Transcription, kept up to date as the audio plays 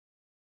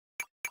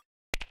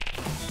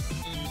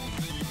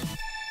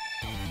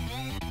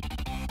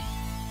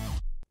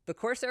The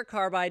Corsair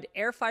Carbide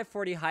Air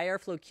 540 high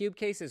airflow cube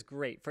case is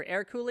great for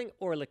air cooling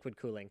or liquid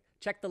cooling.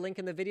 Check the link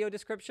in the video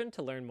description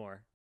to learn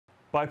more.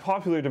 By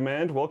popular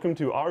demand, welcome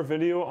to our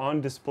video on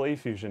Display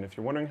Fusion. If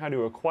you're wondering how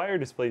to acquire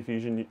Display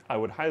Fusion, I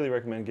would highly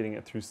recommend getting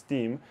it through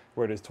Steam,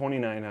 where it is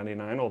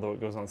 $29.99, although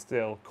it goes on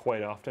sale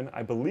quite often.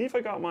 I believe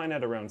I got mine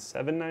at around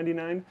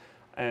 $7.99,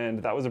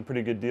 and that was a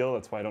pretty good deal.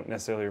 That's why I don't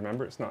necessarily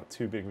remember. It's not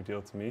too big of a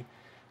deal to me.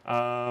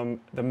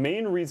 The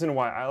main reason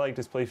why I like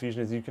Display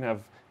Fusion is you can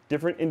have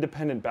different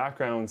independent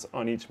backgrounds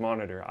on each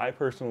monitor. I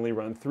personally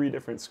run 3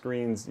 different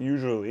screens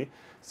usually,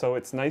 so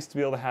it's nice to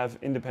be able to have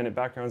independent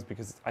backgrounds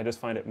because I just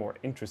find it more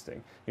interesting.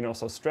 You can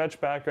also stretch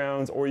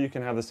backgrounds, or you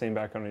can have the same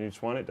background on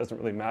each one. It doesn't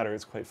really matter,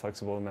 it's quite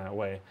flexible in that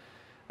way.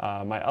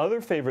 My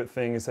other favorite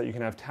thing is that you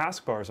can have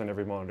taskbars on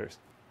every monitor.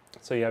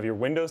 So you have your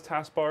Windows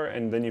taskbar,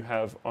 and then you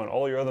have, on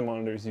all your other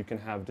monitors, you can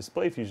have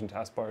Display Fusion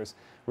taskbars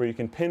where you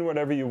can pin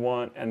whatever you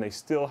want and they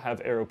still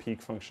have arrow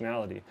peak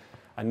functionality.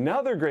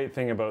 Another great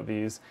thing about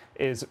these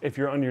is if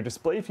you're on your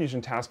Display Fusion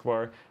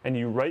taskbar and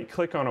you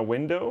right-click on a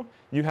window,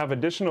 you have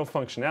additional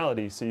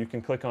functionality. So you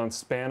can click on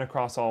Span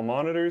across all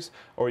monitors,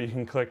 or you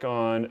can click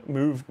on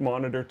Move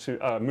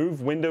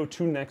Window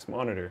to Next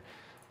Monitor.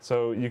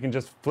 So you can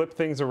just flip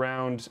things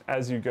around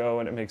as you go,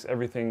 and it makes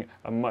everything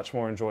a much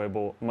more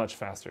enjoyable, much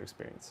faster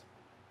experience.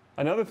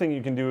 Another thing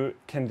you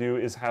can do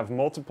is have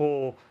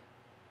multiple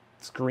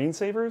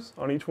screensavers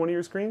on each one of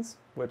your screens,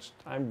 which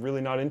I'm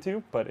really not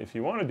into, but if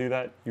you want to do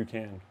that, you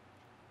can.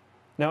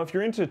 Now, if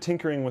you're into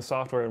tinkering with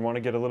software and want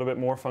to get a little bit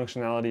more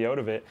functionality out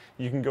of it,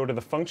 you can go to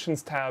the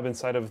Functions tab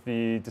inside of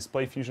the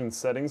Display Fusion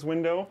settings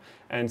window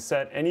and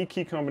set any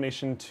key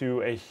combination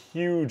to a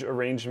huge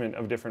arrangement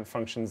of different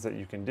functions that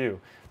you can do.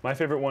 My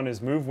favorite one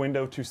is Move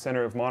Window to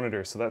Center of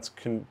Monitor. So that's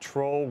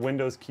Control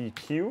Windows key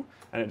Q,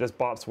 and it just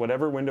bops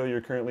whatever window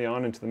you're currently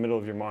on into the middle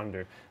of your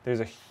monitor. There's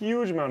a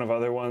huge amount of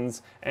other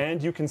ones,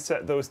 and you can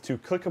set those to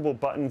clickable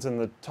buttons in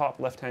the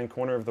top left-hand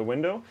corner of the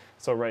window.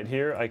 So right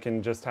here, I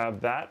can just have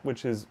that,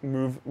 which is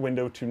Move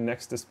Window to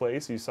Next Display.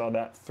 So you saw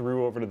that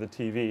through over to the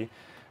TV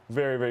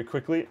very, very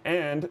quickly.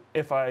 And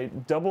if I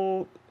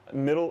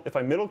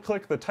middle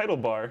click the title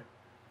bar,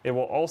 it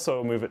will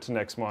also move it to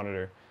Next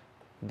Monitor.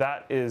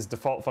 That is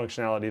default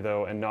functionality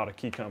though, and not a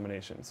key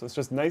combination. So it's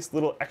just nice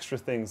little extra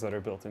things that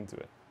are built into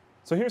it.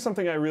 So here's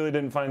something I really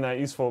didn't find that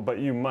useful, but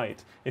you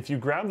might. If you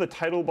grab the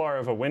title bar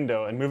of a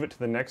window and move it to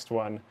the next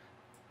one,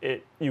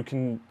 if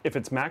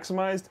it's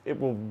maximized, it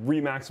will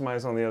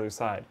re-maximize on the other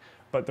side.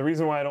 But the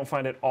reason why I don't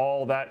find it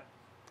all that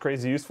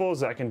crazy useful is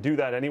that I can do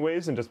that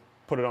anyways and just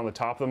put it on the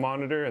top of the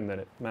monitor and then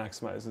it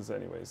maximizes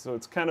anyways. So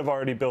it's kind of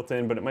already built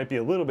in, but it might be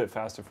a little bit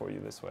faster for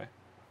you this way.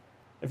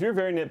 If you're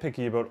very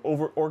nitpicky about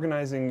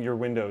organizing your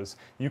windows,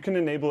 you can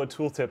enable a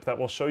tooltip that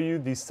will show you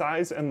the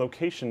size and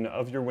location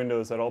of your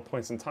windows at all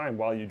points in time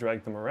while you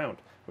drag them around,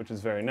 which is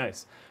very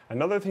nice.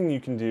 Another thing you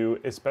can do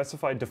is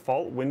specify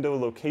default window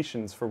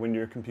locations for when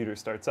your computer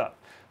starts up.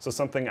 So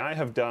something I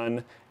have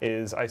done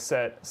is I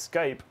set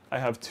Skype, I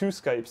have 2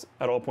 Skypes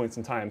at all points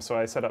in time. So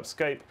I set up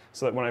Skype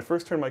so that when I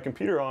first turn my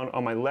computer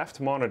on my left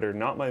monitor,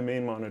 not my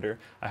main monitor,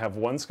 I have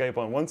one Skype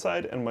on one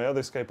side and my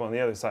other Skype on the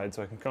other side,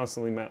 so I can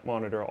constantly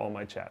monitor all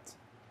my chats.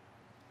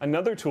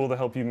 Another tool to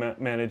help you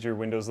manage your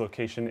Windows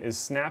location is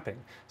snapping.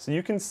 So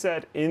you can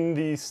set in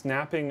the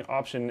snapping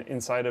option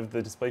inside of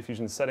the Display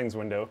Fusion settings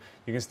window,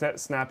 you can set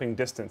snapping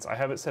distance. I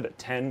have it set at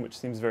 10, which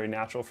seems very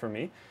natural for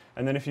me.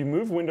 And then if you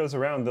move windows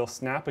around, they'll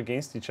snap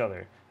against each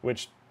other,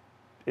 which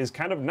is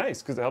kind of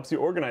nice because it helps you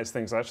organize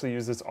things. I actually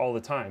use this all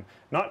the time.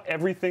 Not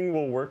everything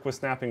will work with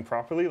snapping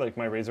properly, like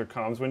my Razer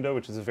Comms window,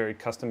 which is a very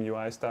custom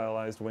UI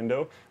stylized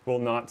window, will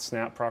not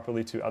snap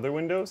properly to other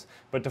windows.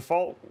 But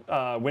default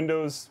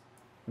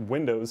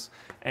Windows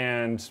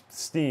and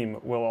Steam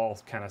will all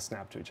kind of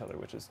snap to each other,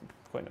 which is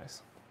quite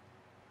nice.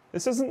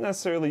 This isn't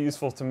necessarily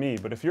useful to me,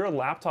 but if you're a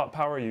laptop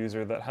power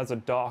user that has a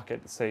dock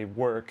at, say,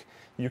 work,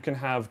 you can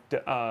have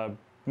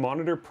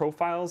monitor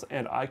profiles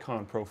and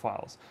icon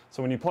profiles.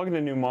 So when you plug in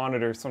a new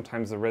monitor,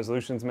 sometimes the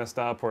resolution's messed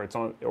up, or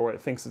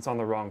it thinks it's on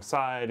the wrong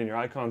side, and your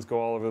icons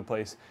go all over the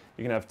place.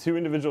 You can have 2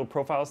 individual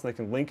profiles, and they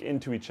can link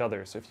into each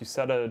other. So if you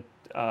set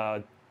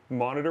a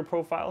monitor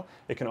profile,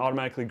 it can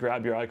automatically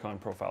grab your icon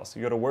profile. So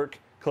you go to work,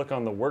 click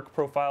on the work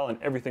profile, and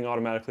everything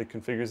automatically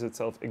configures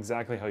itself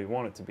exactly how you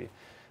want it to be.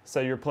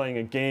 Say you're playing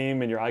a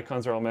game and your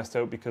icons are all messed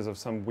out because of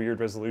some weird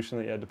resolution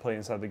that you had to play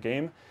inside the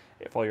game.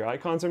 If all your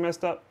icons are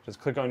messed up,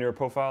 just click on your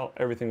profile,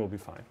 everything will be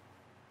fine.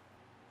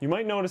 You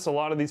might notice a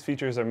lot of these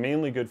features are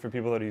mainly good for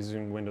people that are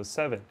using Windows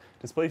 7.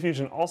 Display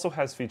Fusion also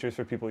has features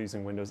for people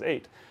using Windows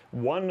 8.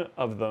 One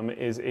of them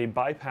is a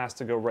bypass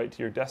to go right to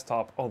your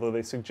desktop, although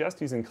they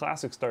suggest using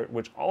Classic Start,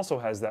 which also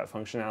has that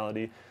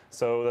functionality,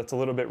 so that's a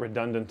little bit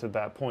redundant at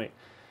that point.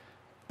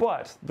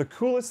 But the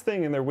coolest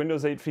thing in their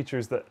Windows 8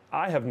 features that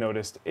I have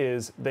noticed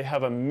is they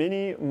have a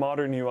mini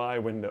modern UI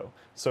window.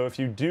 So if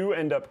you do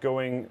end up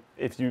going,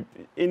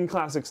 in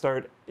Classic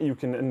Start, you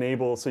can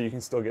enable so you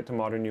can still get to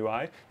modern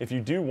UI. If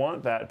you do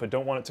want that, but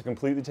don't want it to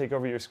completely take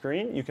over your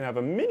screen, you can have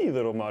a mini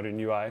little modern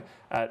UI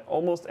at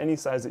almost any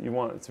size that you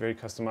want. It's very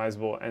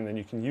customizable, and then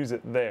you can use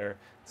it there.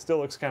 Still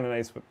looks kind of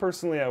nice, but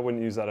personally I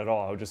wouldn't use that at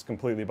all. I would just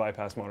completely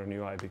bypass modern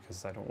UI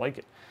because I don't like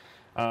it.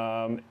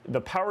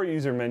 The power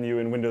user menu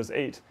in Windows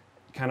 8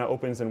 kind of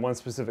opens in one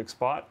specific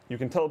spot. You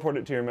can teleport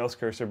it to your mouse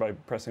cursor by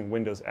pressing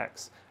Windows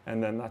X,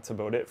 and then that's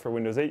about it for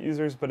Windows 8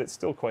 users, but it's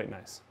still quite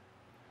nice.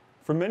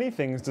 For many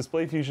things,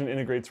 Display Fusion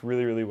integrates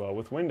really, really well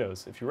with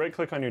Windows. If you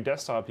right-click on your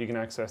desktop, you can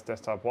access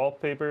desktop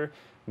wallpaper,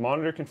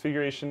 monitor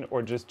configuration,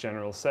 or just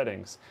general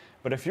settings.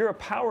 But if you're a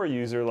power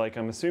user, like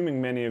I'm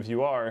assuming many of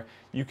you are,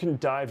 you can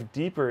dive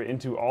deeper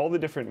into all the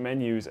different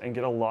menus and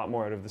get a lot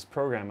more out of this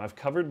program. I've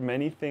covered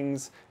many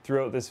things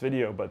throughout this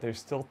video, but there's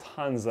still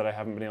tons that I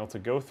haven't been able to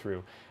go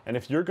through. And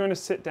if you're going to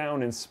sit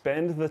down and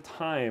spend the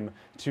time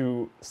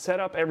to set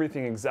up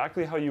everything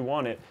exactly how you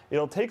want it,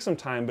 it'll take some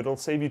time, but it'll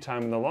save you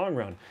time in the long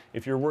run.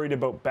 If you're worried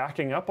about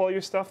backing up all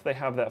your stuff, they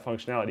have that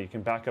functionality. You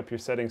can back up your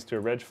settings to a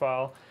reg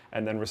file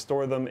and then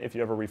restore them if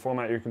you ever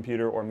reformat your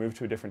computer or move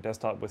to a different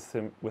desktop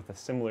with a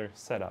similar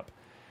setup.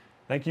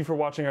 Thank you for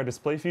watching our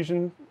Display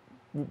Fusion.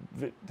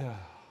 Nah,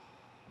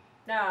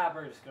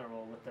 we're just gonna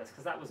roll with this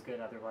because that was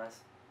good otherwise.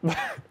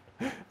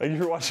 Thank you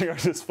for watching our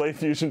Display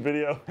Fusion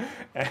video,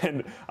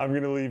 and I'm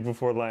gonna leave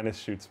before Linus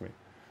shoots me.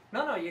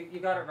 No, you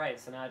got it right,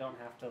 so now I don't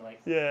have to like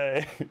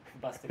Yay.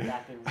 bust it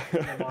back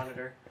in the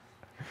monitor.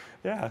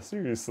 Yeah,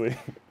 seriously.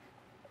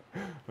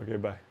 Okay,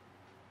 bye.